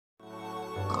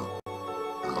Hey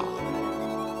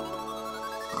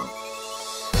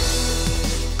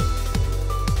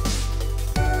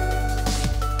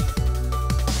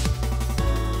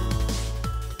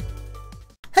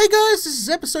guys, this is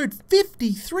episode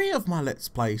 53 of my Let's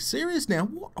Play series. Now,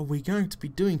 what are we going to be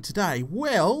doing today?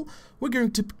 Well, we're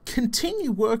going to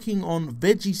continue working on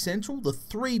Veggie Central, the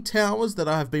 3 towers that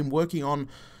I have been working on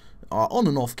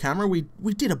and off camera. We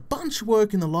did a bunch of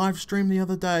work in the live stream the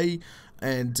other day,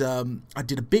 and I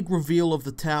did a big reveal of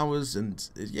the towers, and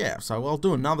yeah, so I'll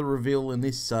do another reveal in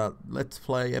this Let's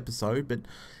Play episode. But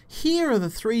here are the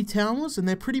 3 towers, and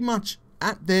they're pretty much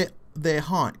at their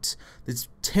height. There's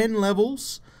 10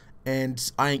 levels,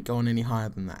 and I ain't going any higher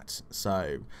than that.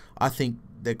 So I think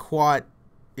they're quite,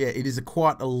 yeah, it is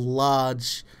quite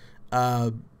large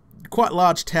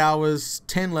towers.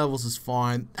 10 levels is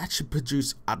fine. That should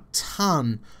produce a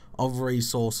ton of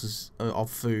resources of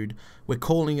food. We're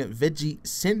calling it Veggie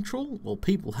Central. Well,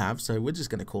 people have, so we're just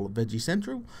going to call it Veggie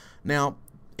Central. Now,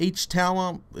 each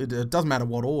tower, it doesn't matter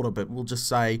what order, but we'll just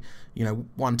say, you know,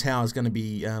 one tower is going to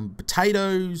be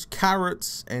potatoes,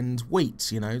 carrots, and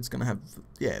wheat. You know, it's going to have,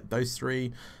 yeah, those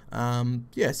 3.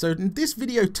 Yeah, so in this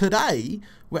video today,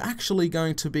 we're actually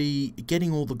going to be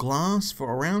getting all the glass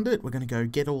for around it. We're going to go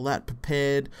get all that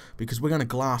prepared because we're going to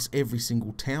glass every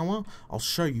single tower. I'll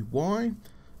show you why.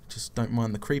 Just don't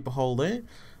mind the creeper hole there.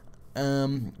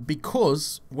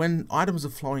 Because when items are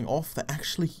flying off, they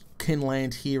actually can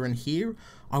land here and here.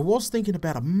 I was thinking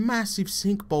about a massive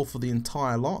sink bowl for the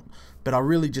entire lot, but I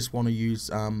really just want to use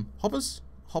hoppers,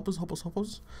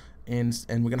 and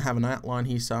we're gonna have an outline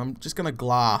here. So I'm just gonna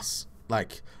glass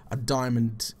like a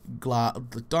diamond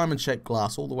shaped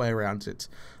glass all the way around it.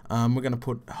 We're gonna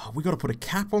put we got to put a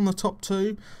cap on the top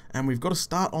too, and we've got to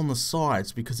start on the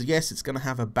sides because yes, it's gonna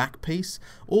have a back piece.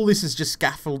 All this is just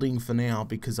scaffolding for now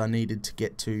because I needed to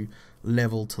get to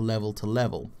level to level to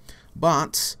level.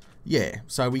 But yeah,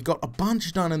 so we got a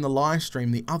bunch done in the live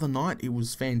stream the other night. It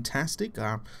was fantastic.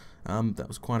 That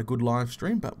was quite a good live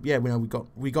stream. But yeah,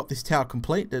 we got this tower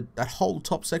complete. That whole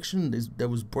top section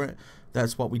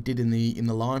that's what we did in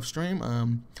the live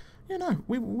stream. You know,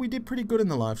 we did pretty good in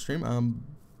the live stream.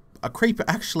 A creeper,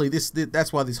 actually,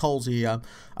 that's why this hole's here.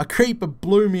 A creeper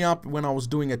blew me up when I was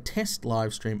doing a test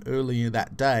live stream earlier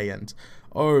that day, and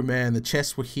oh man, the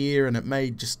chests were here, and it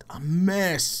made just a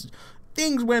mess.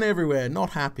 Things went everywhere. Not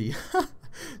happy.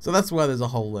 So that's why there's a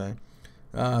hole there.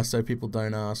 So people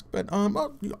don't ask. But I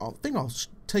think I'll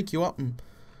take you up and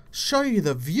show you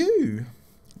the view.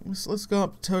 Let's go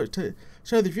up to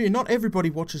show the view. Not everybody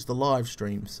watches the live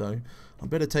stream, so I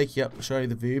better take you up and show you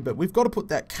the view. But we've got to put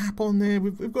that cap on there.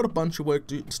 We've got a bunch of work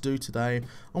to do today.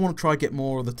 I want to try and get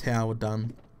more of the tower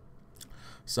done.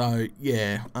 So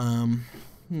yeah,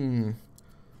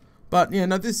 But yeah,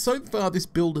 no, so far this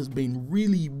build has been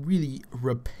really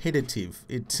repetitive.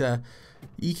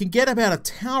 You can get about a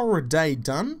tower a day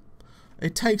done.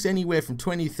 It takes anywhere from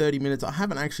 20 to 30 minutes. I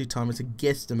haven't actually timed, it's a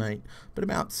guesstimate, but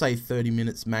about say 30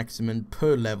 minutes maximum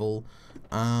per level.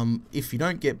 If you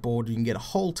don't get bored, you can get a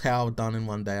whole tower done in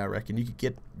one day. I reckon you could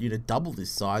get double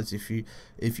this size if you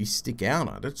stick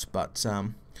out at it. But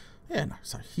yeah, no.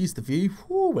 So here's the view.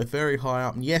 Whew, we're very high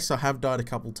up, and yes, I have died a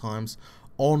couple times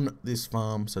on this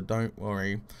farm, so don't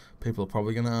worry. People are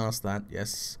probably going to ask that.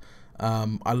 Yes,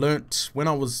 I learnt when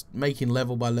I was making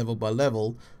level by level by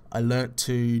level, I learnt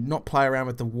to not play around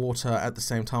with the water at the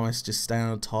same time. I just stay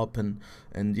on top, and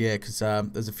yeah, because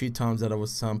there's a few times that I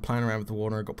was playing around with the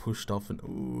water and I got pushed off, and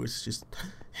ooh, it's just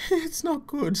it's not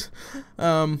good.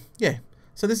 Yeah,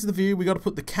 so this is the view. We got to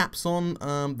put the caps on.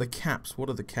 The caps, what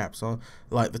are the caps on?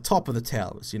 Like the top of the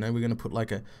towers, you know, we're going to put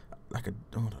like a I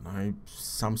don't know,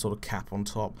 some sort of cap on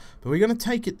top, but we're going to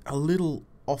take it a little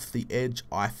off the edge,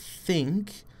 I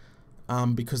think,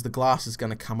 because the glass is going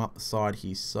to come up the side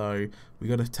here, so we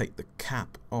got to take the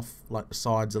cap off like the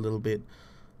sides a little bit.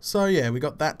 So yeah, we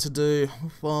got that to do.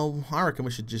 Well, I reckon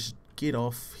we should just get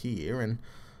off here and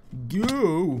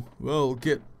go. Well,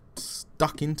 get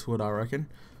stuck into it, I reckon.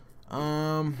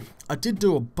 I did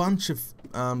do a bunch of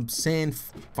sand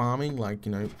farming, like,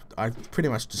 you know, I pretty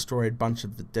much destroyed a bunch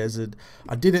of the desert.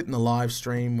 I did it in the live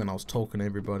stream when I was talking to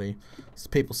everybody. So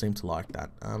people seem to like that.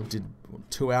 Did a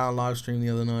 2-hour live stream the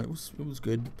other night. It was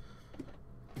good.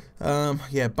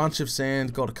 Yeah, a bunch of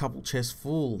sand. Got a couple chests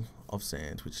full of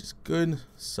sand, which is good.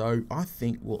 So I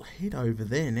think we'll head over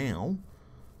there now.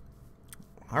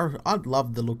 I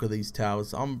love the look of these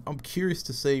towers. I'm curious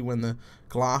to see when the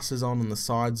glass is on and the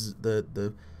sides,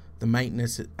 the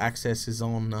maintenance access is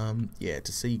on. Yeah,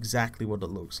 to see exactly what it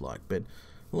looks like. But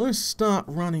let's start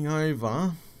running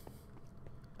over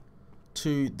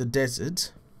to the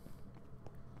desert.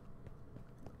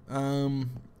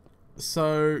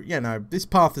 So, yeah, no, this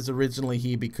path is originally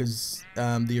here because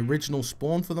the original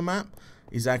spawn for the map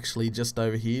is actually just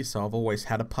over here, so I've always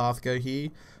had a path go here.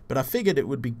 But I figured it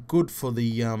would be good for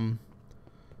the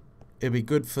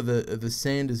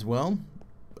sand as well,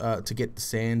 to get the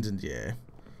sand, and yeah.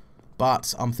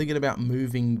 But I'm thinking about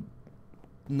moving,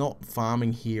 not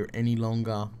farming here any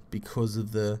longer because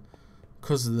of the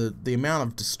amount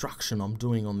of destruction I'm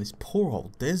doing on this poor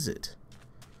old desert.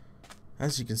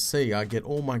 As you can see, I get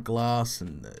all my glass,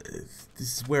 and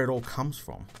this is where it all comes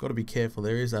from. Got to be careful.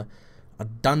 There is a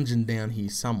dungeon down here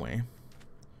somewhere.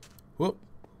 Whoop,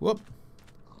 whoop.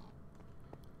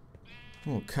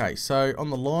 Okay, so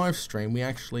on the live stream, we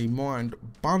actually mined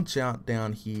a bunch out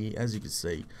down here. As you can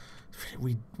see,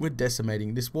 we're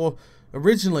decimating this war.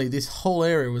 Originally, this whole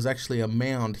area was actually a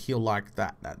mound hill like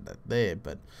that there,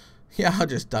 but yeah, I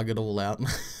just dug it all out.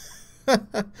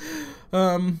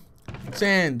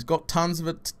 Sand, got tons of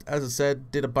it. As I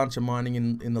said, did a bunch of mining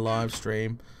in the live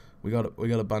stream. We got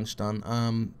a bunch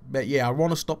done. But yeah, I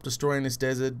want to stop destroying this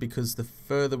desert because the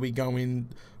further we go in,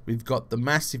 we've got the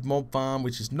massive mob farm,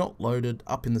 which is not loaded,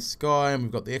 up in the sky, and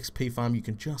we've got the XP farm you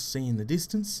can just see in the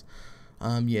distance.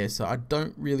 Yeah, so I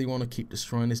don't really want to keep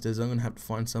destroying this desert. I'm gonna have to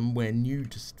find somewhere new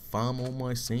to farm all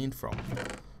my sand from.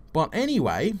 But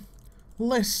anyway,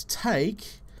 let's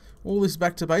take all this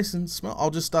back to base and smelt.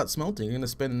 I'll just start smelting. I'm gonna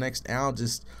spend the next hour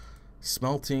just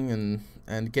smelting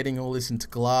and getting all this into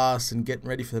glass and getting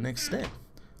ready for the next step.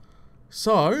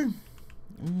 So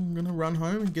I'm gonna run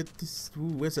home and get this.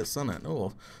 Ooh, where's that sun at?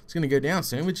 Oh, it's gonna go down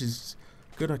soon, which is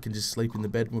good. I can just sleep in the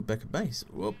bed with back at base.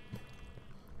 Whoop,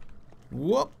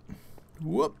 whoop,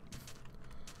 whoop.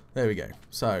 There we go.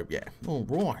 So yeah, all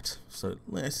right. So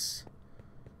let's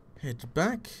head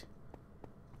back.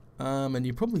 And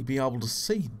you'll probably be able to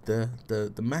see the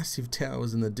massive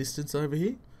towers in the distance over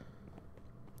here.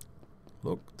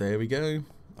 Look, there we go.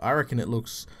 I reckon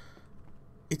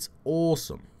it's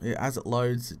awesome. Yeah, as it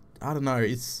loads, I don't know,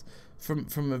 it's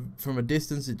from a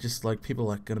distance, it just like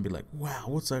people are gonna be like, wow,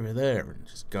 what's over there, and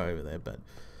just go over there. But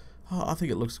oh, I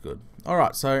think it looks good. All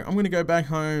right, so I'm gonna go back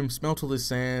home, smelt all this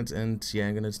sand, and yeah,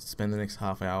 I'm gonna spend the next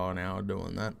half hour, an hour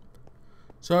doing that.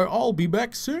 So I'll be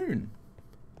back soon.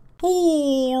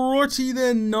 Alrighty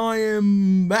then, I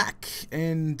am back,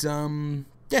 and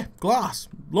yeah, glass,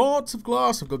 lots of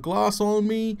glass. I've got glass on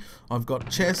me. I've got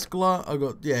chest glass.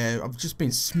 I've just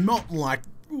been smelting like,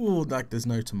 ooh, like there's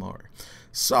no tomorrow.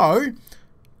 So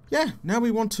yeah, now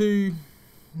we want to,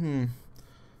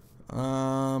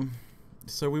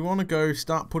 so we want to go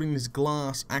start putting this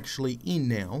glass actually in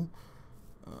now.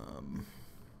 How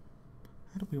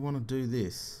do we want to do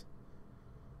this?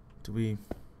 Do we?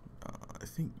 I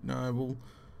think no.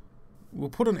 We'll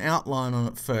put an outline on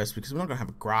it first because we're not going to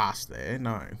have grass there,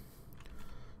 no.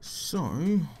 So,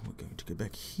 we're going to go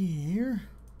back here.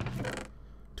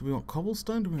 Do we want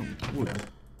cobblestone? Do we want wood?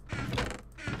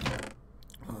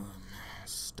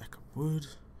 Stack of wood.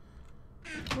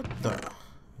 What the?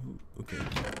 Okay.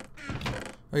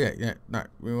 Okay, yeah, no.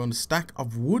 We want a stack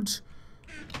of wood.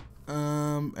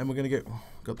 And we're going to go...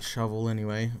 got the shovel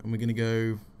anyway. And we're going to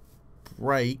go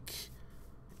break...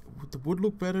 Would the wood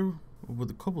look better? Or would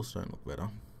the cobblestone look better?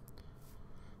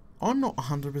 I'm not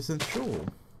 100% sure.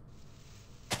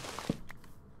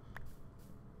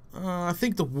 I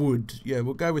think the wood. Yeah,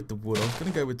 we'll go with the wood. I was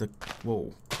going to go with the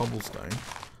cobblestone.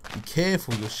 Be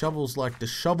careful, your shovel's like the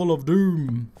shovel of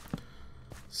doom.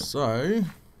 So,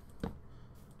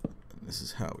 this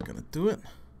is how we're going to do it.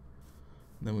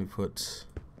 And then we put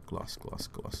glass, glass,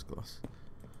 glass, glass.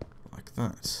 Like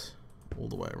that. All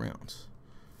the way around.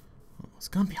 It's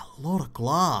going to be a lot of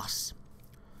glass.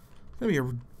 It's going to be a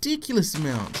ridiculous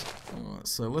amount. Alright,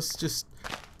 so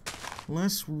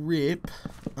let's rip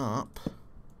up.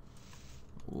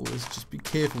 Oh, let's just be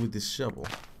careful with this shovel.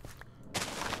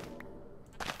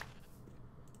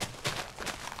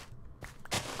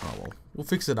 Oh well, we'll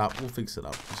fix it up. We'll fix it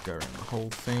up. Just go around the whole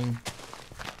thing.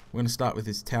 We're going to start with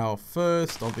this tower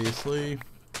first, obviously.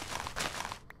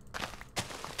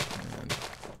 And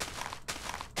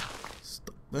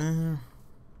stop there.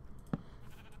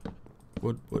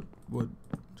 Wood, wood, wood,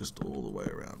 just all the way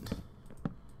around.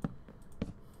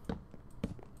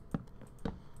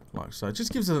 Like so, it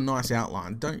just gives it a nice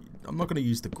outline. I'm not going to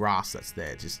use the grass that's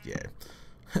there, just, yeah.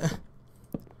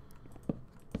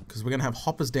 Because we're going to have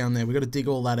hoppers down there. We've got to dig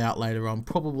all that out later on.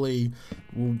 Probably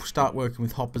we'll start working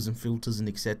with hoppers and filters and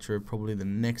etc. probably the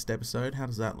next episode. How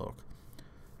does that look?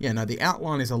 Yeah, no, the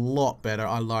outline is a lot better.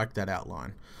 I like that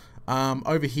outline.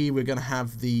 Over here, we're going to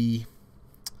have the...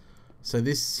 So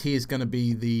this here is going to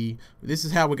be the... This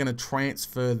is how we're going to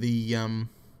transfer the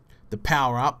the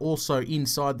power up. Also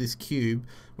inside this cube,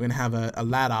 we're gonna have a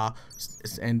ladder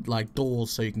and like doors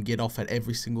so you can get off at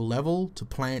every single level to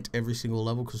plant every single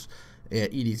level, because yeah,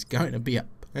 it is going to be a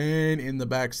pain in the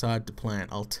backside to plant.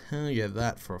 I'll tell you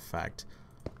that for a fact.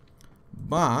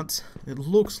 But it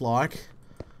looks like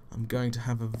I'm going to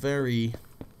have a very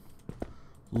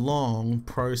long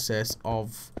process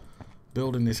of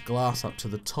building this glass up to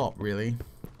the top, really.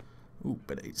 Ooh,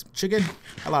 better eat some chicken.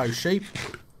 Hello, sheep.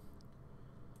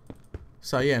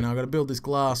 So yeah, now I've got to build this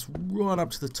glass right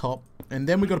up to the top, and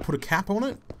then we've got to put a cap on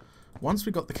it. Once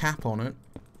we've got the cap on it,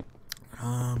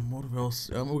 what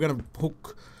else? We're gonna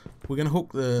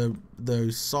hook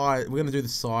those side. We're gonna do the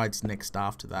sides next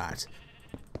after that.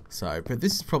 So, but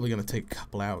this is probably gonna take a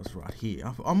couple hours right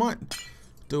here. I might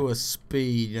do a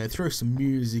speed, you know, throw some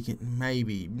music in,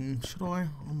 maybe. Should I?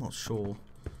 I'm not sure.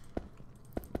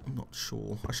 I'm not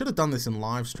sure. I should have done this in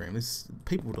live stream.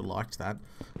 People would have liked that.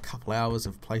 A couple hours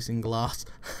of placing glass.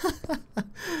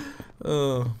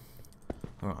 Oh.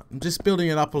 Alright, I'm just building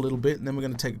it up a little bit, and then we're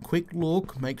going to take a quick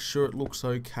look, make sure it looks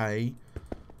okay,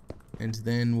 and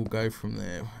then we'll go from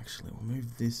there. Actually, we'll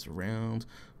move this around.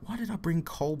 Why did I bring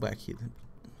coal back here?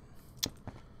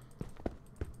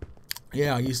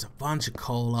 Yeah, I used a bunch of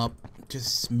coal up,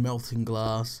 just smelting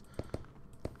glass.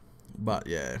 But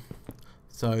yeah.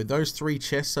 So those 3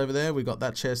 chests over there, we got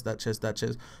that chest, that chest, that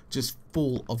chest, just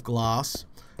full of glass.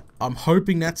 I'm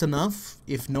hoping that's enough.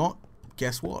 If not,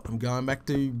 guess what? I'm going back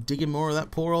to digging more of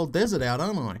that poor old desert out,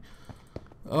 aren't I?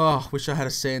 Oh, wish I had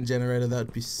a sand generator.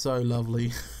 That'd be so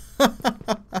lovely.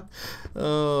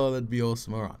 Oh, that'd be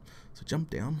awesome. Alright, so jump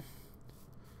down.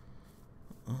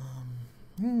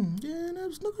 Yeah, no,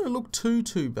 it's not going to look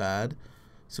too bad.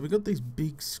 So we got these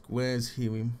big squares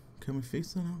here. Can we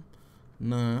fix that up?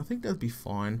 No, I think that'd be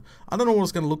fine. I don't know what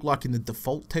it's going to look like in the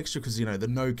default texture, because, you know, the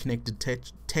no connected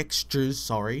textures,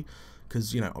 sorry.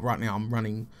 Because, you know, right now I'm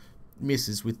running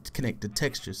Misas with connected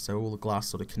textures, so all the glass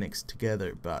sort of connects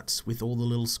together. But with all the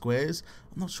little squares,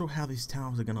 I'm not sure how these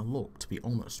towers are going to look, to be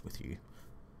honest with you.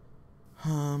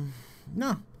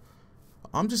 No.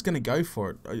 I'm just going to go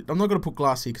for it. I'm not going to put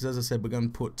glass here, because as I said, we're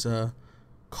going to put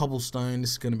cobblestone.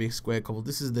 This is going to be a square cobble.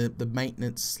 This is the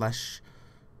maintenance slash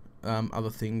other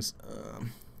things.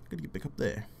 Gotta get back up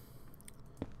there.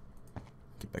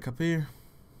 Get back up here.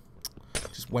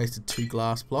 Just wasted 2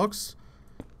 glass blocks.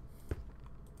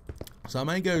 So I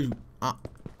may go up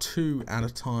 2 at a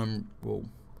time. Well,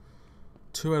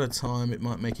 2 at a time. It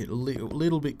might make it a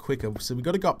little bit quicker. So we've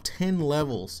got to go up 10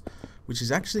 levels, which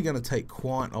is actually going to take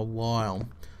quite a while.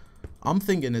 I'm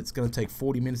thinking it's going to take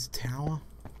 40 minutes a tower.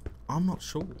 I'm not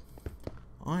sure.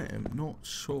 I am not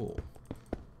sure.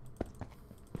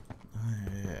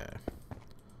 Yeah.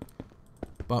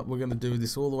 But we're going to do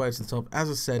this all the way to the top. As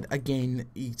I said, again,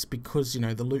 it's because, you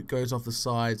know, the loot goes off the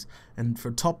sides, and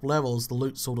for top levels, the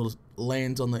loot sort of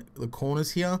lands on the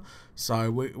corners here. So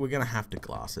we're going to have to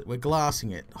glass it. We're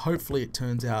glassing it. Hopefully it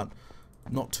turns out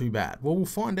not too bad. Well, we'll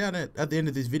find out at the end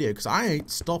of this video, because I ain't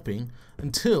stopping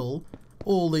until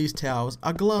all these towers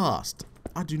are glassed.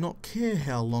 I do not care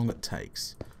how long it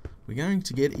takes. We're going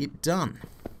to get it done.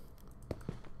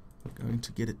 We're going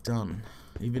to get it done,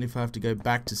 even if I have to go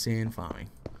back to sand farming.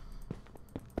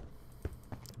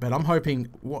 But I'm hoping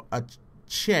what a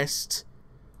chest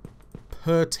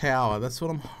per tower. That's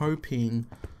what I'm hoping.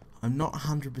 I'm not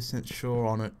 100% sure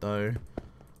on it though.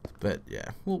 But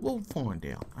yeah, we'll find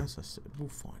out. As I said, we'll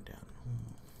find out.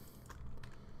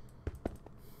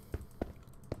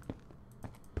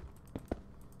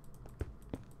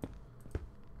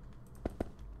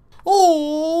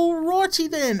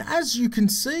 Alrighty then, as you can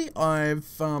see, I've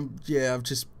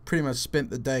just pretty much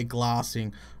spent the day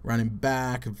glassing, running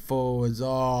back and forwards.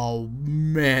 Oh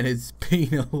man, it's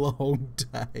been a long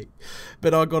day,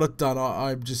 but I got it done.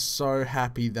 I'm just so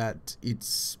happy that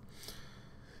it's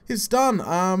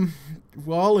done.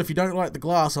 Well, if you don't like the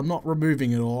glass, I'm not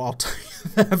removing it all. I'll tell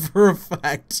you that for a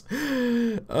fact.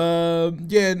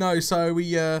 Yeah, no. So we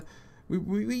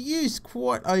used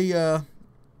quite a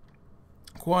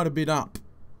bit up.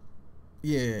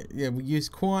 Yeah, we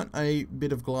used quite a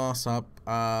bit of glass up.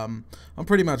 I'm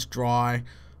pretty much dry.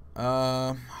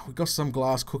 We got some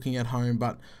glass cooking at home,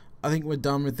 but I think we're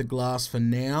done with the glass for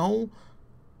now.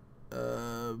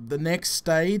 The next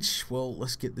stage, well,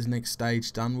 let's get this next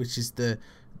stage done, which is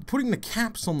putting the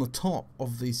caps on the top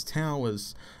of these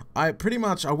towers. I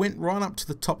went right up to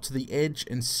the top to the edge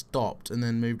and stopped, and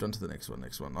then moved on to the next one.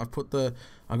 I got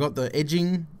the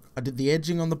edging. I did the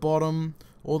edging on the bottom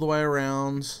all the way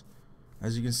around,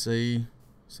 as you can see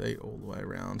all the way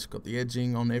around. Got the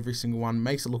edging on every single one.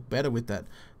 Makes it look better with that,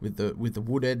 with the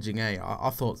wood edging. I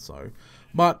thought so.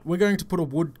 But we're going to put a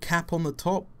wood cap on the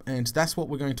top, and that's what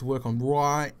we're going to work on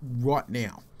right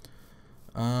now.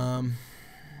 Yeah,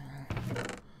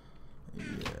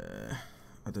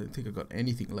 I don't think I've got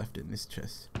anything left in this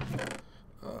chest.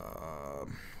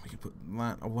 We can put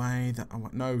that away.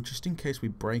 No, just in case we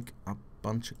break a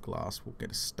bunch of glass, we'll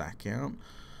get a stack out.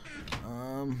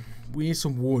 We need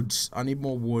some woods. I need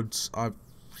more woods.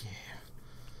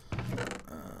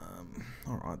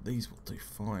 Alright, these will do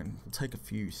fine. We'll take a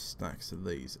few stacks of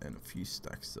these and a few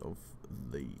stacks of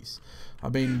these.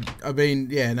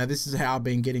 Yeah, no, this is how I've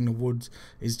been getting the woods,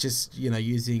 is just, you know,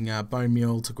 using bone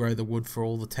meal to grow the wood for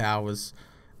all the towers.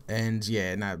 And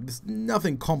yeah, no, there's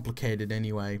nothing complicated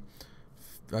anyway.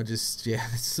 Yeah, this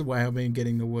is the way I've been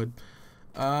getting the wood.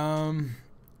 Yeah,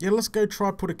 let's go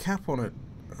try put a cap on it.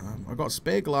 I got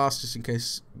spare glass just in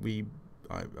case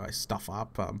I stuff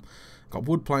up. Got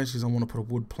wood planks because I want to put a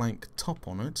wood plank top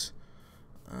on it.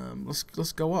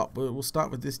 Let's go up. We'll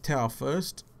start with this tower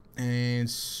first,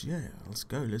 and yeah, let's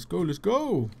go.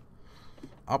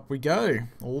 Up we go,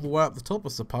 all the way up the top, I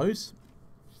suppose.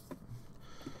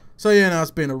 So yeah, now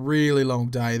it's been a really long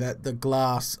day. The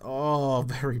glass, oh,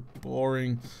 very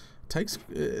boring.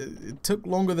 It took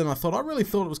longer than I thought. I really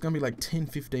thought it was going to be like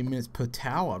 10-15 minutes per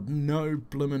tower. No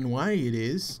bloomin' way it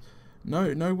is.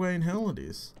 No way in hell it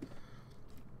is.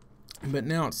 But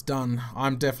now it's done.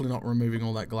 I'm definitely not removing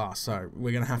all that glass, so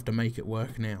we're going to have to make it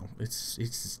work now. It's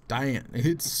staying.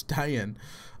 It's staying.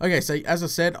 Okay, so as I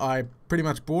said, I pretty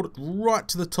much brought it right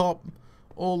to the top,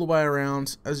 all the way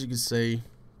around, as you can see.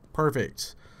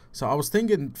 Perfect. So I was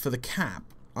thinking for the cap,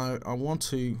 I want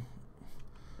to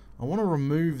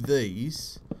remove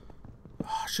these.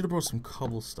 Oh, I should have brought some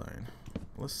cobblestone.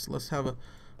 Let's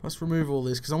remove all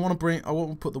this because I want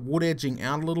to put the wood edging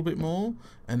out a little bit more,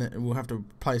 and then we'll have to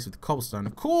replace it with cobblestone.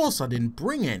 Of course, I didn't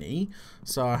bring any,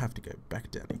 so I have to go back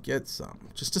down and get some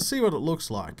just to see what it looks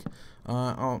like.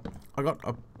 I got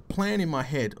a plan in my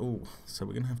head. Oh, so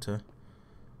we're gonna have to.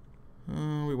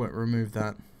 We won't remove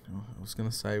that. I was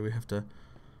gonna say we have to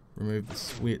remove the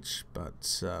switch,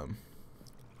 but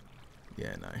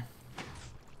yeah, no.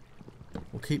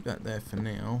 We'll keep that there for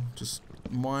now. Just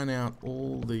mine out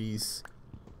all the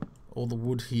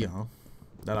wood here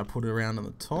that I put around on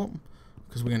the top,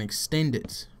 because we're going to extend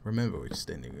it. Remember, we're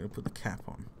extending. We're going to put the cap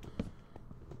on.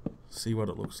 See what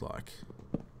it looks like.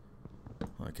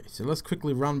 Okay, so let's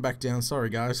quickly run back down. Sorry,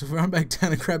 guys. Run back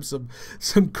down and grab some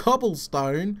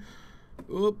cobblestone.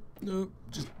 Oop,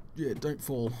 just, yeah, don't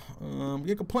fall.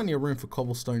 We've got plenty of room for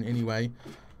cobblestone anyway.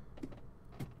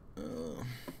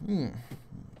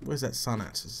 Where's that sun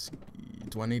at?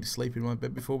 Do I need to sleep in my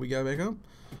bed before we go back up?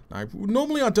 No.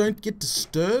 Normally I don't get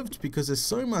disturbed because there's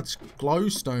so much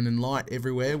glowstone and light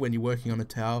everywhere when you're working on a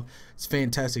tower. It's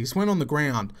fantastic. It's went on the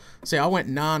ground. See, I went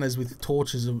nanas with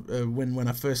torches when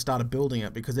I first started building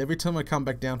it, because every time I come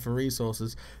back down for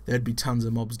resources, there'd be tons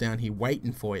of mobs down here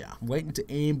waiting for you. Waiting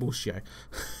to ambush you.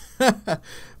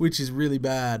 Which is really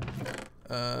bad.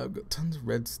 I've got tons of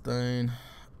redstone.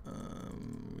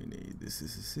 We need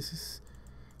this.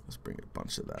 Let's bring a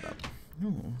bunch of that up.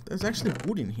 Oh, there's actually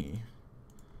wood in here.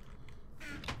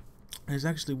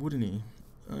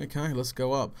 Okay, let's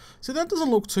go up. So that doesn't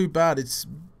look too bad. It's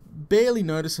barely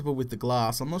noticeable with the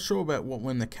glass. I'm not sure about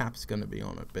when the cap's going to be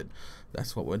on it, but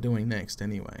that's what we're doing next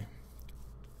anyway.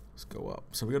 Let's go up.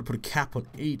 So we've got to put a cap on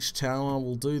each tower.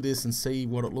 We'll do this and see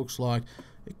what it looks like.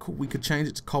 We could change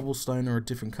it to cobblestone or a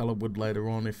different color wood later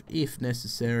on if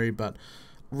necessary, but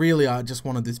really I just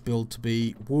wanted this build to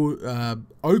be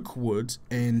oak wood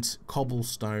and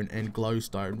cobblestone and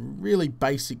glowstone. Really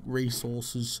basic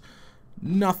resources.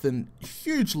 Nothing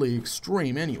hugely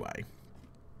extreme anyway.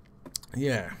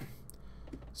 Yeah.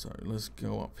 So let's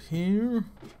go up here.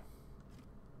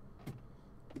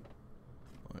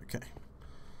 Okay.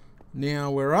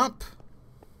 Now we're up.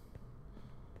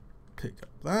 Pick up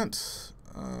that.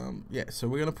 Yeah, so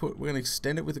we're gonna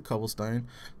extend it with the cobblestone.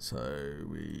 So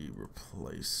we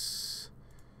replace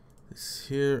this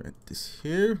here and this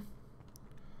here,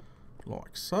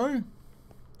 like so.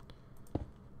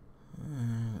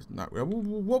 No,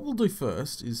 what we'll do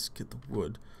first is get the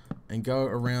wood and go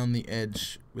around the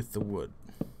edge with the wood,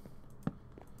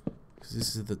 because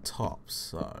this is the top.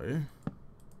 So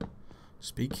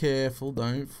just be careful,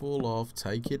 don't fall off,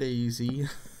 take it easy.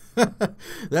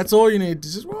 That's all you need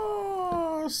to just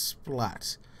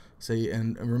splat. See,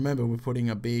 and remember, we're putting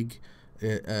a big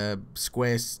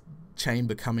square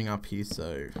chamber coming up here,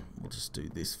 so we'll just do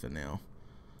this for now,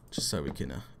 just so we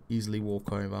can easily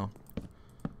walk over.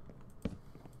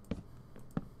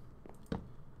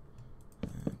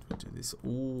 And we'll do this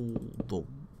all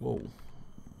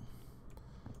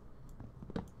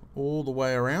the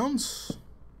way around.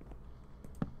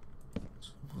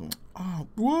 Oh,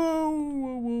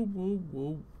 whoa.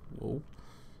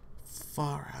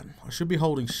 Far out. I should be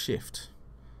holding shift.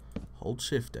 Hold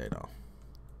shift, data.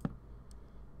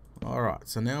 Alright,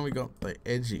 so now we got the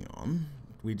edging on.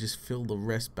 We just fill the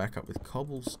rest back up with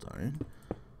cobblestone.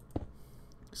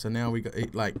 So now we got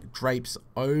it like drapes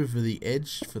over the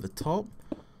edge for the top,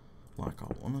 like I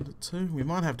wanted it to. We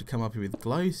might have to come up here with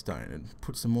glowstone and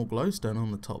put some more glowstone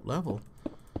on the top level.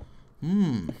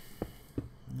 We'll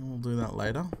do that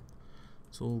later.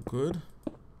 It's all good.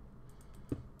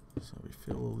 So we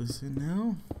fill all this in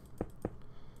now,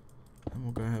 and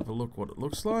we'll go have a look what it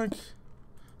looks like.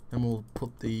 Then we'll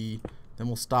put the, then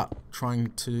we'll start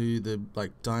trying to the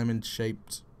like diamond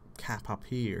shaped cap up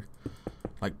here,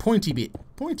 like pointy bit.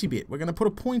 We're gonna put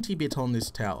a pointy bit on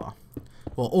this tower.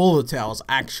 Well, all the towers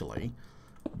actually,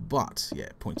 but yeah,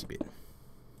 pointy bit.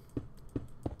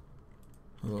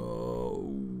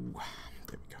 Oh,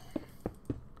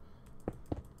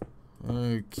 there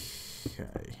we go.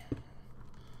 Okay.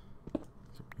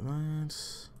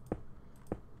 That.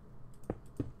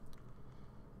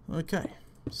 Okay,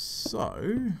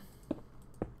 so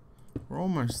we're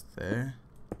almost there.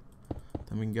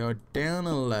 Then we can go down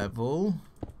a level.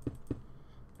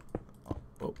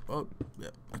 Oh, yeah,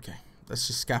 okay. That's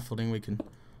just scaffolding. We can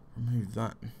remove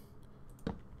that.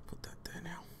 Put that there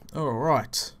now.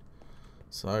 Alright.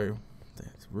 So, the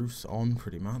roof's on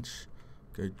pretty much.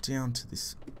 Go down to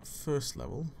this first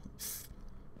level.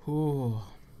 Oh.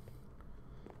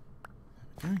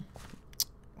 Okay.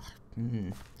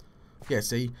 Yeah,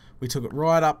 see, we took it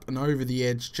right up and over the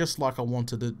edge, just like I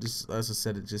wanted it. Just, as I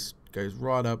said, it just goes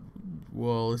right up.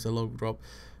 Well, it's a log drop.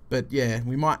 But yeah,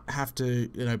 we might have to,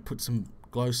 you know, put some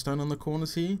glowstone on the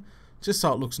corners here, just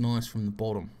so it looks nice from the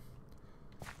bottom.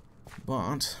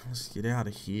 But let's get out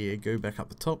of here, go back up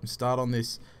the top and start on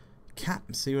this cap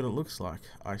and see what it looks like,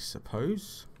 I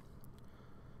suppose.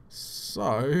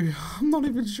 So, I'm not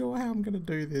even sure how I'm going to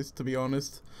do this, to be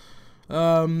honest.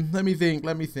 Let me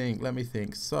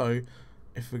think. So,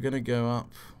 if we're going to go up,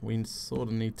 we sort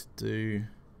of need to do...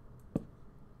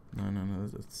 No,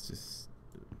 that's just...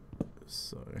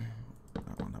 So,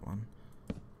 that one.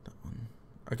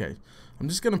 Okay, I'm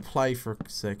just going to play for a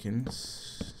second.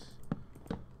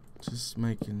 Just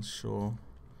making sure.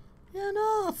 Yeah,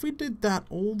 no, if we did that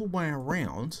all the way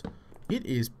around, it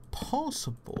is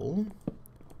possible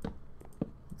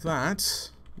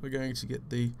that we're going to get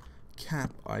the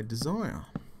cap I desire.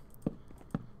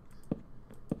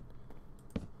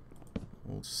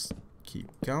 We'll just keep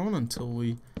going until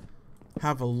we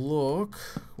have a look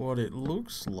what it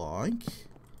looks like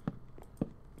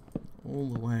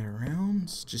all the way around.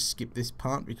 Just skip this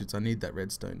part because I need that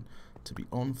redstone to be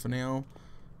on for now.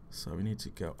 So we need to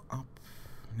go up.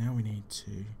 Now we need to...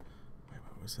 Wait,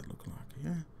 what's that look like?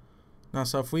 Yeah. Now,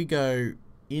 so if we go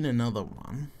in another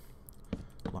one,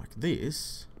 like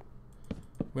this,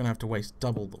 we're going to have to waste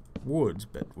double the wood,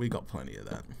 but we got plenty of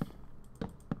that.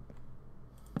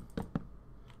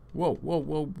 Whoa.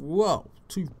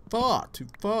 Too far.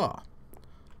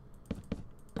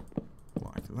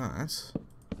 Like that.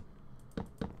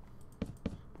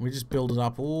 We just build it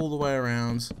up all the way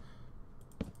around.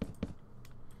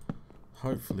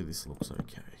 Hopefully this looks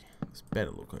okay. This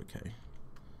better look okay.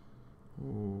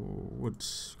 Ooh,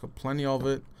 wood's got plenty of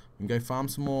it. We can go farm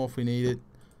some more if we need it.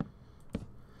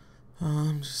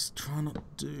 I'm just trying not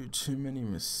to do too many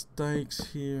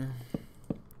mistakes here.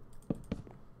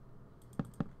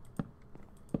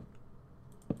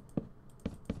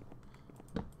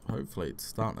 Hopefully it's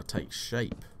starting to take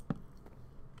shape.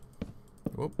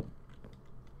 Whoop.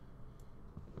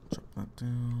 Chop that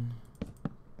down.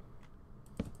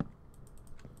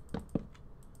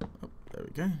 Oh, there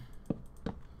we go.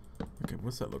 Okay,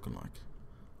 what's that looking like?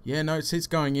 Yeah, no, it's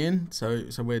going in. So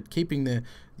we're keeping the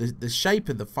shape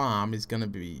of the farm is going to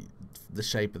be the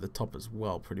shape of the top as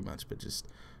well, pretty much, but just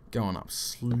going up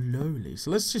slowly. So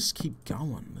let's just keep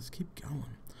going. Let's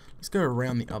go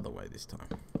around the other way this time.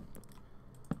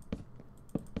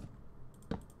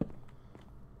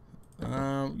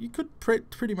 You could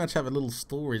pretty much have a little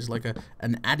storage, like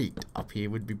an attic up here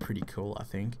would be pretty cool, I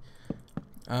think.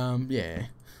 Yeah.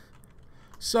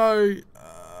 So,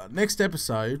 next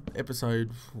episode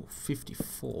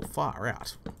 54, far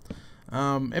out.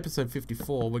 Episode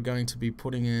 54, we're going to be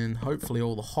putting in, hopefully,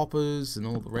 all the hoppers and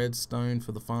all the redstone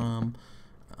for the farm.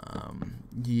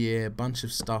 Yeah, a bunch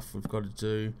of stuff we've got to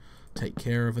do, take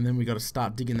care of, and then we got to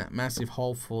start digging that massive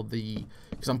hole for the,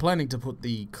 because I'm planning to put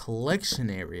the collection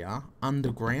area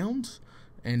underground,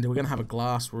 and we're going to have a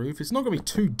glass roof. It's not going to be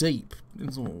too deep.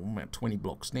 It's about 20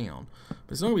 blocks down,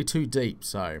 but it's not going to be too deep,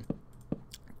 so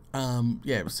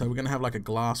Yeah, so we're gonna have like a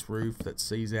glass roof that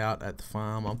sees out at the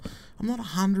farm. I'm not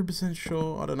 100%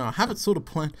 sure. I don't know. I have it sort of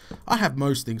planned. I have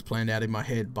most things planned out in my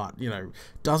head, but you know,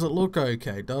 does it look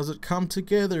okay? Does it come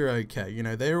together okay? You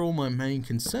know, they're all my main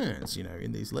concerns. You know,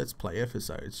 in these Let's Play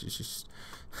episodes, it's just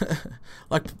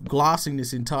like glassing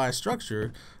this entire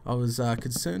structure. I was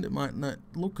concerned it might not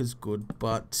look as good,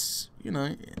 but you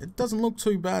know, it doesn't look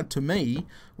too bad to me.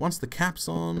 Once the cap's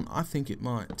on, I think it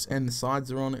might, and the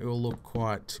sides are on, it will look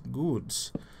quite good.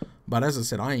 But as I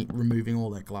said, I ain't removing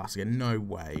all that glass again. No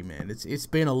way, man. It's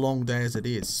been a long day as it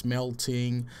is.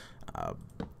 Smelting,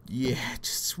 yeah,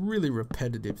 just really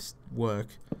repetitive work.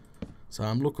 So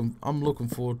I'm looking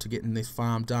forward to getting this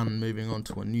farm done and moving on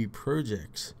to a new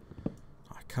project.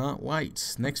 Can't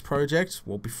wait. Next project,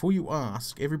 well, before you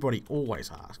ask, everybody always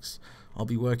asks, I'll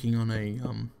be working on a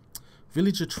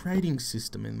villager trading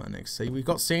system in my next. See, we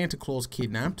got Santa Claus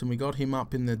kidnapped and we got him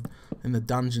up in the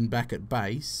dungeon back at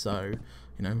base. So,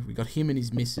 you know, we got him and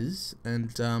his missus,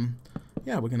 and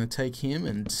yeah, we're gonna take him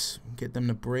and get them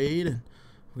to breed. And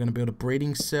we're gonna build a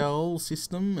breeding cell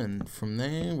system, and from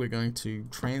there we're going to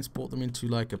transport them into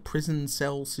like a prison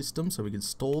cell system, so we can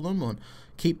store them and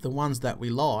keep the ones that we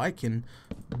like and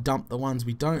dump the ones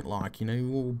we don't like. You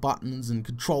know, all buttons and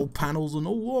control panels and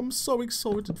oh, I'm so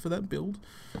excited for that build.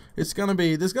 It's gonna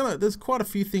be there's quite a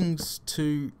few things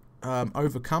to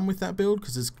overcome with that build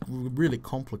because it's really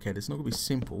complicated. It's not gonna be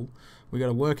simple. We got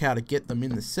to work how to get them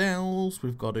in the cells.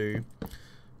 We've got to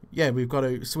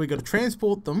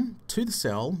transport them to the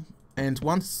cell, and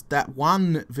once that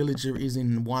one villager is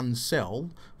in one cell,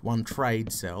 one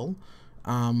trade cell,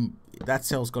 that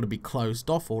cell's got to be closed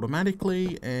off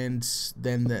automatically, and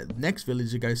then the next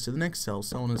villager goes to the next cell,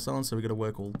 so on and so on. So we've got to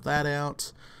work all that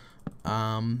out.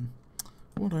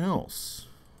 What else?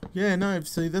 Yeah, no,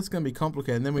 see, that's going to be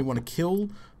complicated. And then we want to kill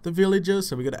the villager,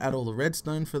 so we've got to add all the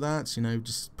redstone for that. You know,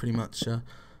 just pretty much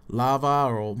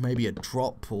lava or maybe a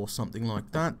drop or something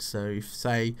like that. So if,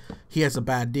 say, he has a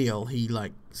bad deal, he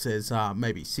like says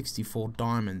maybe 64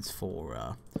 diamonds for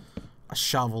a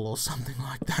shovel or something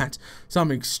like that.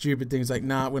 Something stupid things like,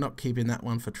 nah, we're not keeping that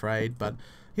one for trade. But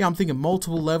yeah, I'm thinking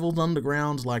multiple levels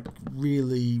underground, like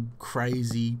really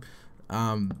crazy.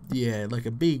 Yeah, like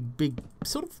a big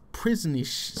sort of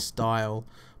prison-ish style,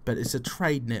 but it's a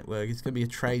trade network. It's gonna be a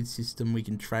trade system. We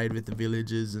can trade with the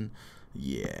villagers, and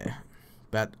yeah.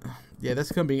 But yeah,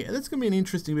 that's gonna be an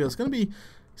interesting build. It's gonna be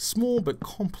small but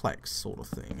complex sort of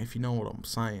thing, if you know what I'm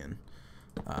saying.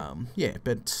 Yeah,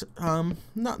 but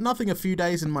nothing a few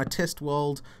days in my test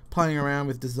world playing around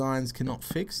with designs cannot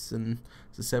fix, and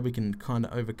as I said, we can kind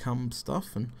of overcome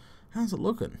stuff. And how's it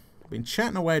looking? I've been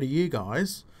chatting away to you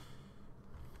guys.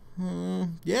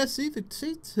 Yeah, see,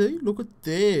 look at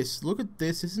this. Look at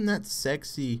this. Isn't that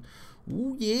sexy?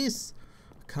 Oh yes.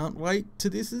 Can't wait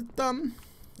till this is done.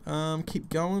 Keep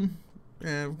going.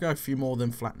 Yeah, we'll go a few more,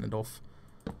 then flatten it off.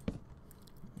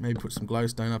 Maybe put some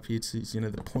glowstone up here to, you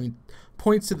know, the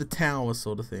points of the tower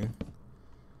sort of thing.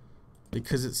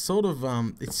 Because it's sort of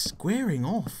it's squaring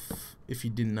off. If you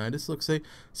didn't notice, look,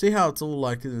 see how it's all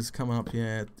like this coming up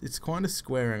here. It's kind of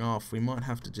squaring off. We might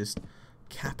have to just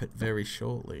cap it very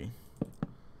shortly.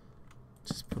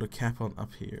 Just put a cap on up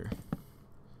here.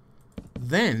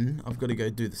 Then I've got to go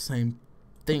do the same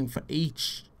thing for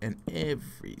each and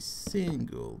every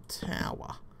single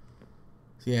tower.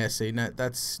 Yeah, see, now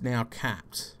that's now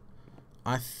capped.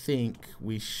 I think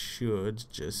we should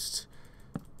just...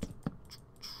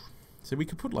 So we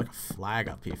could put like a flag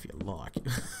up here if you like.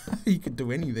 You could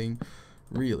do anything,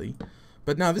 really.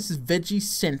 But no, this is Veggie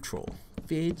Central.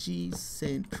 Veggie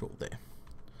Central there.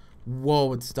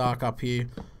 Whoa, it's dark up here.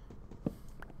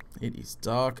 It is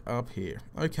dark up here.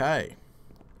 Okay.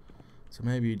 So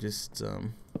maybe just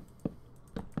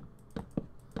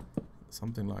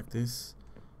something like this,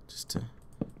 just to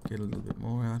get a little bit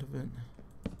more out of it.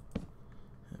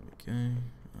 There we go.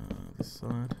 This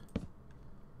side.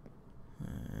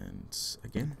 And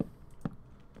again.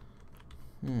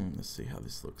 Let's see how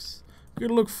this looks. We're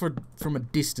gonna look from a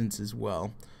distance as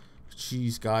well.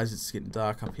 Jeez, guys, it's getting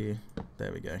dark up here.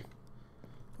 There we go.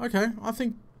 Okay, I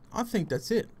think that's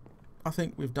it. I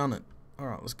think we've done it. All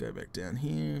right, let's go back down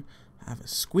here. Have a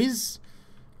squiz.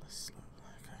 Okay.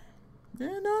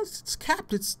 Yeah, no, it's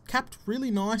capped. It's capped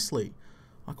really nicely.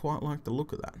 I quite like the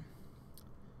look of that.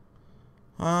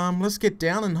 Let's get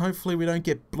down and hopefully we don't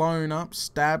get blown up,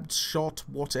 stabbed, shot,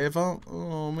 whatever.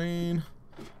 Oh man,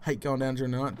 hate going down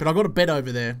during the night. But I got a bed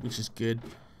over there, which is good.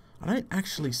 I don't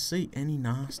actually see any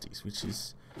nasties, which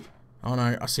is... Oh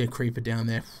no, I see a creeper down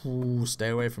there. Ooh, stay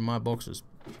away from my boxes.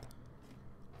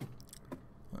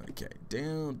 Okay,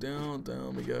 down, down,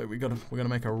 down we go. We're gonna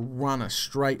make a runner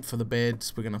straight for the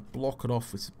beds. We're gonna block it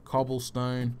off with some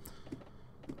cobblestone.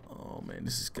 Oh man,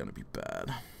 this is gonna be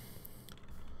bad.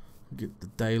 Get the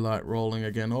daylight rolling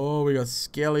again. Oh, we got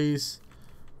skellies.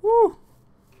 Woo!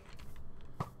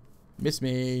 Miss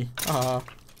me. Ah.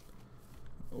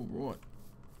 Alright.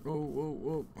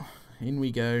 Oh. In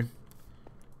we go.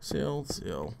 Still,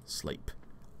 sleep.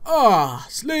 Ah,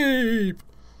 sleep!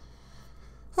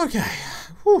 Okay.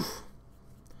 Whew.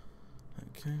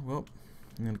 Okay, well,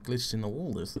 I'm gonna glitch in the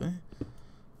wall this there.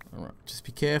 Alright, just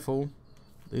be careful.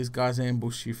 These guys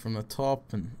ambush you from the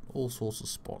top and all sorts of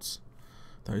spots.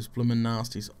 Those bloomin'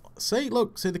 nasties. See,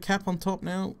 look, see the cap on top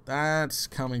now? That's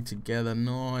coming together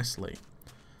nicely.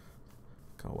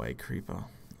 Go away, creeper.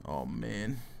 Oh,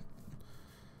 man.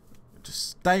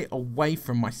 Just stay away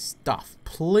from my stuff,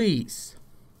 please.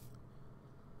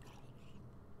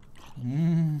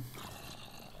 You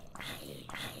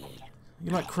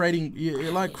like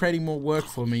creating more work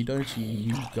for me, don't you,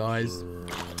 you guys?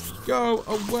 Go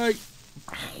away.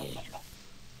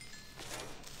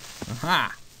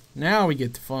 Aha! Now we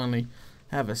get to finally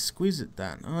have a squiz at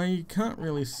that. Oh, you can't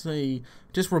really see.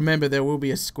 Just remember there will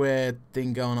be a square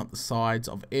thing going up the sides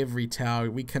of every tower.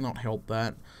 We cannot help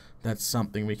that. That's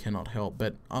something we cannot help.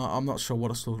 But I'm not sure what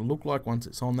it's going to look like once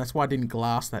it's on. That's why I didn't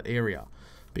glass that area.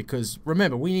 Because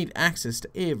remember, we need access to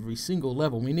every single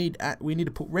level. We need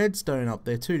to put redstone up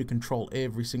there too to control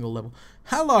every single level.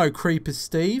 Hello, Creeper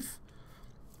Steve.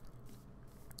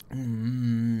 Stay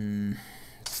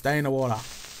in the water.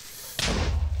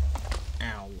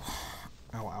 Ow.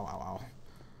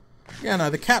 Yeah, no,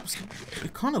 the cap's...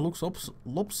 It kind of looks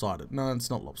lopsided. No, it's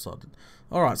not lopsided.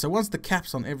 Alright, so once the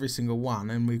cap's on every single one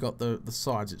and we got the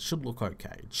sides, it should look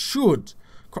okay. It should.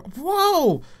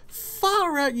 Whoa!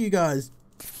 Far out, you guys.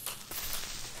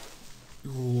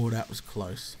 Oh, that was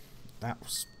close. That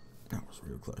was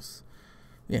real close.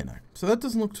 Yeah, no. So that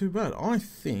doesn't look too bad. I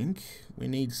think we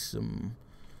need some...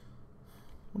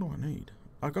 What do I need?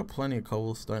 I got plenty of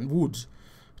cobblestone. Wood.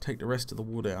 Take the rest of the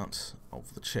wood out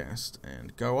of the chest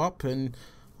and go up and,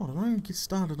 I don't know, get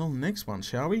started on the next one,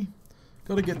 shall we?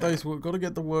 Gotta get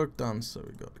the work done. So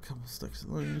we got a couple stacks of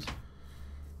those.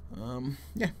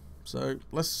 Yeah. So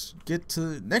let's get to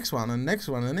the next one and next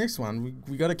one and next one.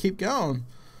 We gotta keep going.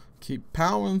 Keep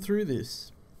powering through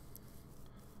this.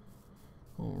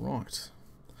 Alright.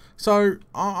 So,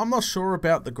 I'm not sure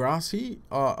about the grass here.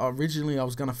 Originally I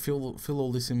was going to fill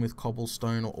all this in with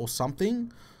cobblestone or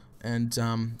something. And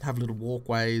have little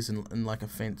walkways and like a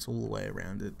fence all the way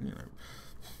around it. You know,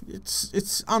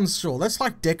 it's unsure. That's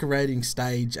like decorating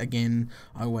stage again.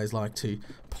 I always like to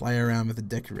play around with the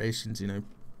decorations. You know,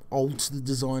 alter the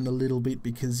design a little bit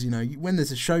because you know when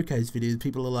there's a showcase video,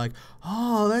 people are like,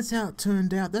 "Oh, that's how it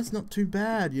turned out. That's not too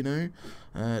bad." You know,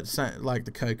 like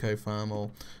the cocoa farm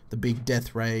or the big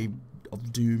death ray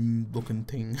of doom looking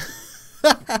thing.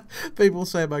 People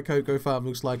say my cocoa farm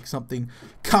looks like something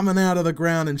coming out of the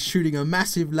ground and shooting a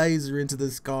massive laser into the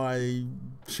sky,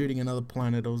 shooting another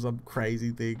planet or some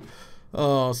crazy thing.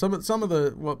 Oh, some of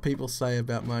the what people say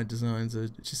about my designs are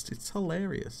just it's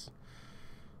hilarious.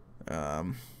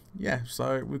 Yeah,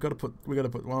 so we got to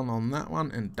put one on that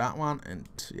one and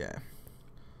yeah.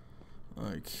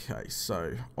 Okay,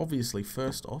 so obviously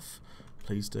first off,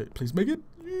 please make it.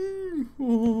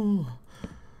 Oh.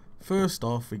 First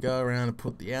off, we go around and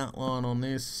put the outline on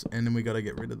this, and then we got to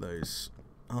get rid of those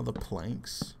other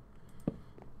planks.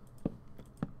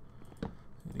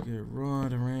 Go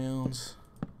right around.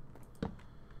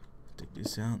 Dig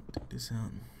this out.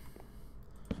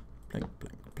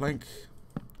 Plank.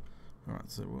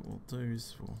 Alright, so what we'll do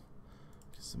is we'll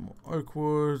get some more oak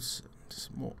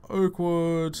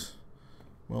wood.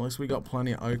 Well, at least we got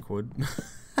plenty of oak wood.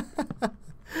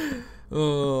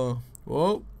 Oh,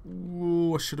 whoa.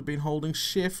 Ooh, I should have been holding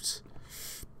shift.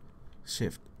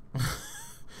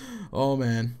 Oh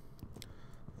man,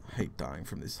 I hate dying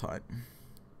from this height.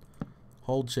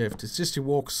 Hold shift. It's just you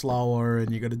walk slower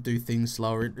and you got to do things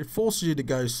slower. It forces you to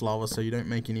go slower so you don't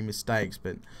make any mistakes.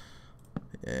 But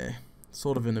yeah,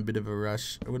 sort of in a bit of a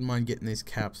rush. I wouldn't mind getting these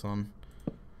caps on.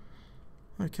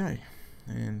 Okay,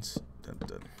 and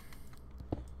done.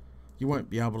 You won't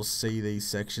be able to see these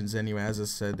sections anyway. As I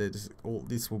said, this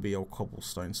will be all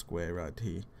cobblestone square right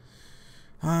here.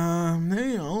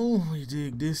 Now we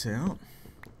dig this out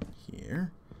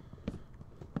here.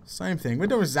 Same thing. We're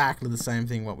doing exactly the same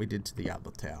thing what we did to the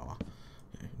other tower.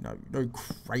 No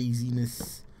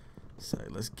craziness. So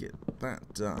let's get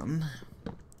that done.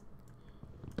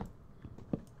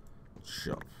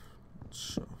 Chop.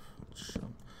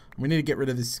 We need to get rid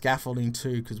of this scaffolding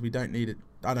too because we don't need it.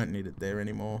 I don't need it there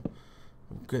anymore.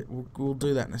 We'll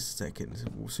do that in a second.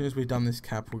 As soon as we've done this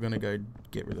cap, we're going to go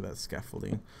get rid of that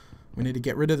scaffolding. We need to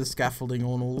get rid of the scaffolding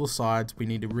on all the sides. We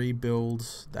need to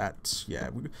rebuild that. Yeah,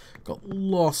 we've got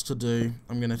lots to do.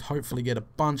 I'm going to hopefully get a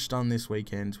bunch done this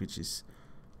weekend, which is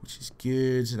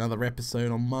good. Another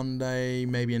episode on Monday,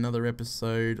 maybe another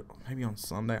episode, maybe on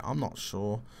Sunday. I'm not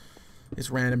sure. It's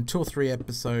random. 2 or 3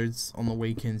 episodes on the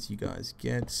weekends you guys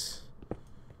get.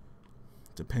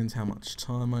 Depends how much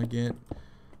time I get.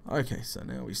 Okay, so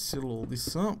now we seal all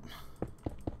this up.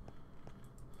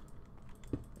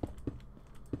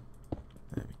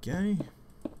 There we go.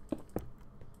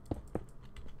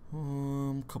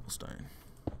 Cobblestone.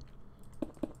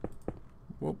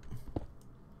 Whoop.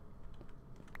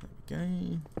 There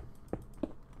we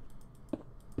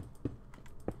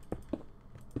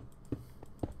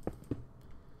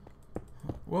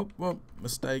go. Whoop,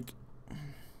 mistake.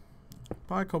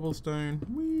 By cobblestone.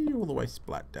 Whee, all the way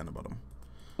splat down the bottom.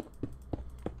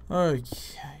 Okay.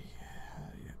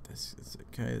 Yeah, this is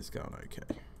okay. It's going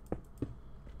okay.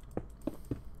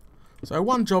 So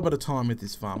one job at a time with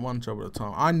this farm. One job at a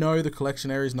time. I know the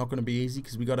collection area is not going to be easy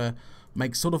because we got to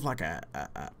make sort of like a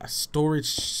storage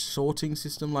sorting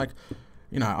system. Like,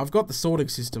 you know, I've got the sorting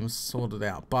system sorted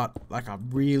out, but like a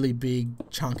really big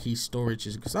chunky storage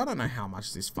is because I don't know how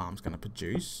much this farm's going to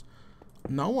produce.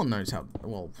 No one knows how.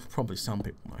 Well, probably some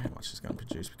people know how much it's going to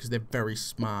produce because they're very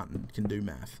smart and can do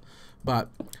math. But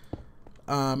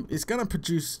it's going to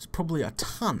produce probably a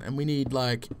ton, and we need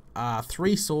like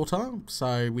 3 sorter.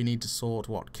 So we need to sort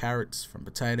what, carrots from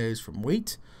potatoes from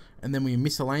wheat, and then we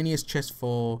miscellaneous chest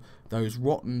for those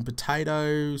rotten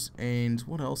potatoes, and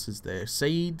what else is there?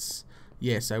 Seeds.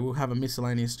 Yeah, so we'll have a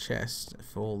miscellaneous chest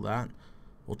for all that,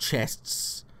 or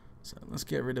chests. So let's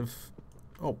get rid of.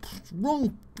 Oh,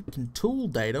 wrong freaking tool,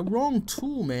 Data. Wrong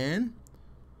tool, man.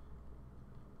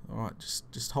 Alright,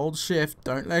 just hold shift.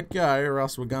 Don't let go, or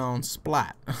else we're going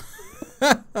splat.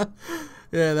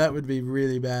 Yeah, that would be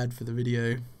really bad for the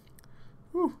video.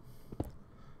 Whew.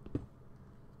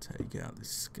 Take out this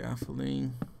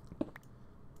scaffolding.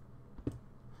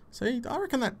 See, I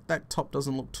reckon that top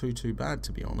doesn't look too bad,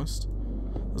 to be honest.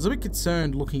 I was a bit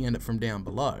concerned looking at it from down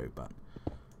below, but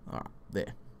alright,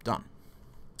 there, done.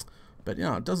 But you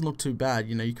know, it doesn't look too bad.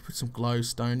 You know, you could put some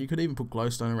glowstone. You could even put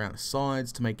glowstone around the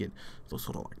sides to make it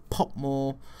sort of like pop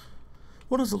more.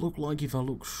 What does it look like if I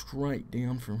look straight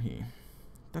down from here?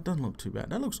 That doesn't look too bad.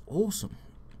 That looks awesome.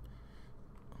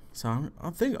 So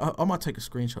I think I might take a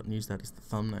screenshot and use that as the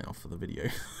thumbnail for the video.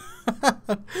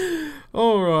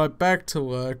 Alright, back to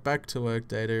work,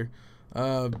 Data.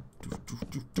 All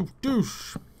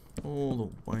the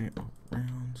way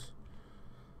around.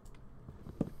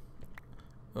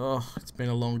 Oh, it's been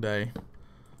a long day.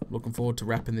 Looking forward to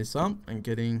wrapping this up and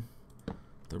getting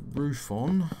the roof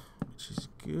on, which is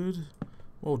good.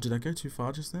 Oh, did I go too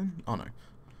far just then? Oh no.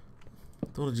 I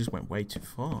thought I just went way too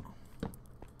far.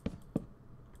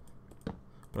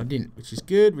 But I didn't, which is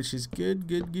good,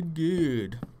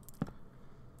 good.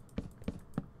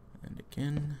 And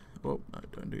again. Oh, no,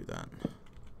 don't do that.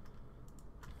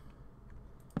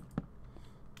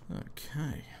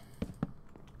 Okay.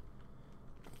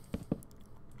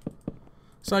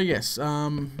 So yes,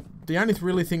 the only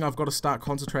really thing I've got to start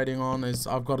concentrating on is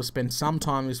I've got to spend some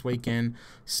time this weekend,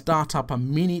 start up a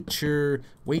miniature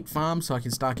wheat farm so I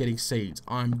can start getting seeds.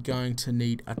 I'm going to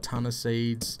need a ton of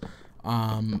seeds.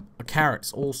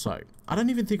 Carrots also. I don't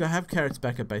even think I have carrots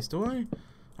back at base, do I?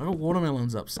 I got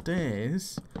watermelons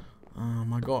upstairs.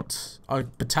 I got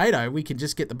potato. We can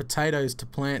just get the potatoes to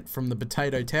plant from the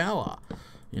potato tower.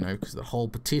 You know, because the whole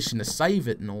petition to save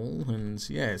it and all. And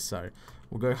yeah, so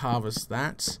we'll go harvest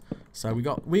that. So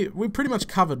we're pretty much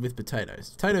covered with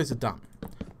potatoes. Potatoes are done.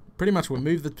 Pretty much we'll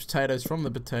move the potatoes from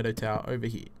the potato tower over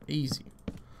here. Easy.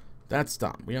 That's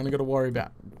done. We only got to worry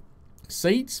about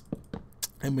seeds.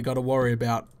 And we got to worry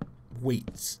about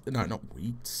wheat. No, not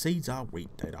wheat. Seeds are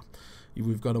wheat, Data.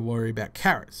 We've got to worry about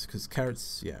carrots. Because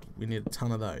carrots, yeah, we need a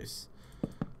ton of those.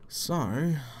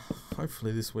 So,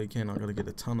 hopefully this weekend I've got to get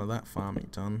a ton of that farming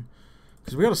done.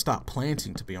 Because we got to start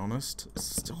planting, to be honest.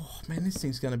 Oh, man, this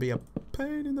thing's going to be a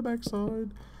pain in the backside.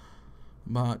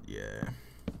 But, yeah.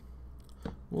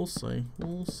 We'll see.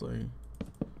 We'll see.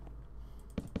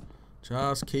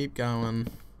 Just keep going.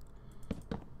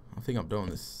 I think I'm doing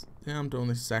this. Yeah, I'm doing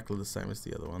this exactly the same as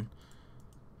the other one.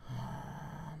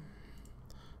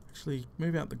 Actually,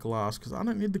 move out the glass, because I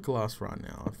don't need the glass right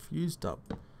now. I've used up.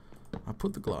 I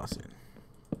put the glass in.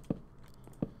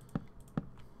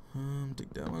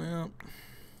 Dig that one out.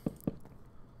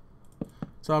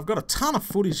 So I've got a ton of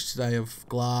footage today of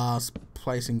glass,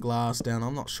 placing glass down.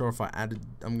 I'm not sure if I'm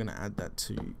going to add that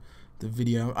to the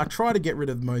video. I try to get rid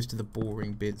of most of the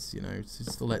boring bits, you know. It's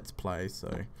just the Let's Play,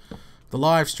 so the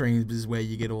live streams is where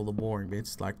you get all the boring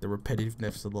bits, like the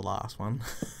repetitiveness of the last one.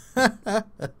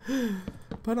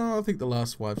 But I think the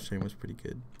last live stream was pretty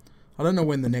good. I don't know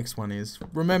when the next one is.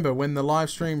 Remember, when the live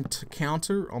stream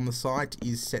counter on the site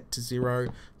is set to 0,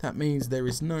 that means there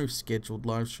is no scheduled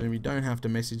live stream. You don't have to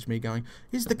message me going,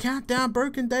 is the countdown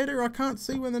broken, Data? I can't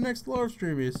see when the next live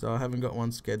stream is. So I haven't got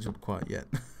one scheduled quite yet.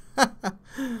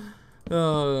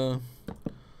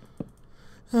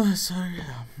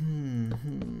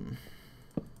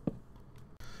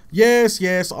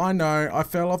 Yes, I know. I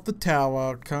fell off the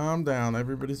tower. Calm down.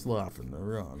 Everybody's laughing.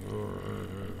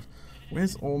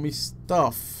 Where's all my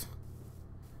stuff?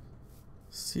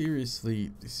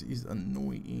 Seriously, this is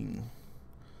annoying.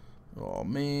 Oh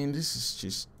man, this is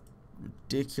just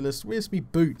ridiculous. Where's me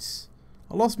boots?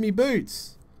 I lost me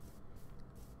boots.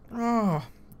 Oh,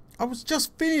 I was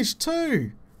just finished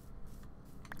too.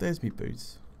 There's me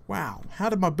boots. Wow, how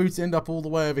did my boots end up all the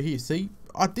way over here? See,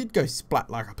 I did go splat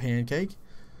like a pancake.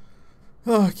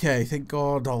 Okay, thank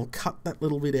God. I'll cut that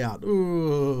little bit out.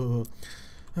 Ooh.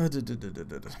 Alright,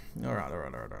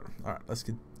 let's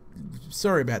get...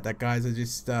 Sorry about that, guys. I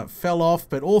just fell off,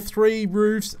 but all 3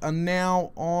 roofs are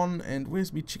now on. And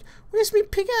where's me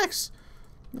pickaxe?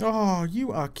 Oh,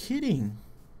 you are kidding.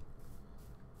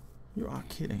 You are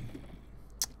kidding.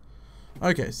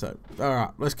 Okay, so,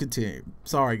 alright, let's continue.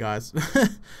 Sorry, guys.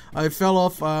 I fell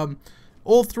off.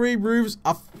 All 3 roofs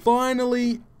are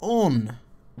finally on.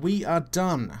 We are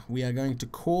done. We are going to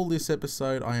call this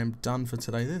episode. I am done for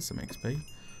today. There's some XP.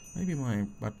 Maybe my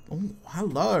oh,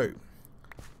 hello.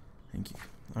 Thank you.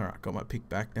 Alright, got my pick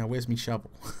back. Now, where's me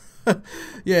shovel?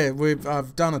 Yeah,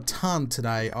 I've done a ton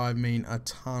today. I mean, a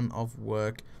ton of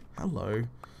work. Hello.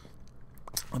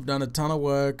 I've done a ton of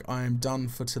work. I am done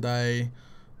for today.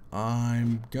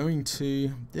 I'm going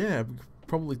to, yeah,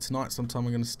 probably tonight sometime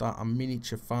I'm going to start a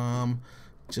miniature farm.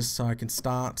 Just so I can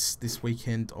start this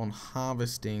weekend on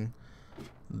harvesting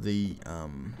the,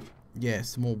 yeah,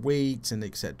 some more wheat and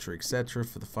etc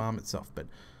for the farm itself. But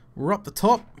we're up the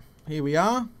top. Here we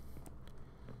are.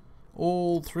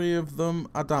 All 3 of them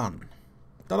are done.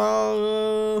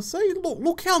 Ta-da! See,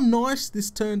 look how nice this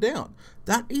turned out.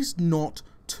 That is not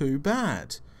too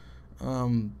bad.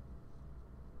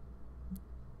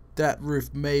 That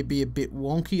roof may be a bit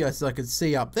wonky, as I can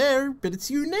see up there, but it's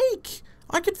unique.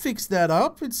 I could fix that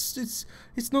up. It's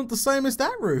not the same as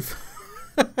that roof.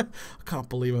 I can't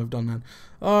believe I've done that.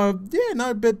 Yeah,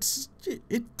 no, but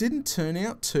it didn't turn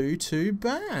out too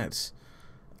bad.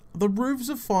 The roofs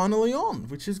are finally on,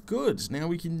 which is good. Now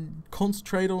we can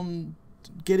concentrate on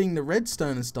getting the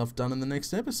redstone and stuff done in the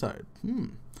next episode.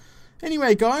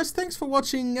 Anyway, guys, thanks for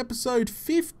watching episode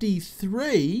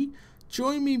 53.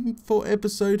 Join me for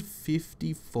episode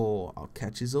 54. I'll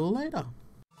catch you all later.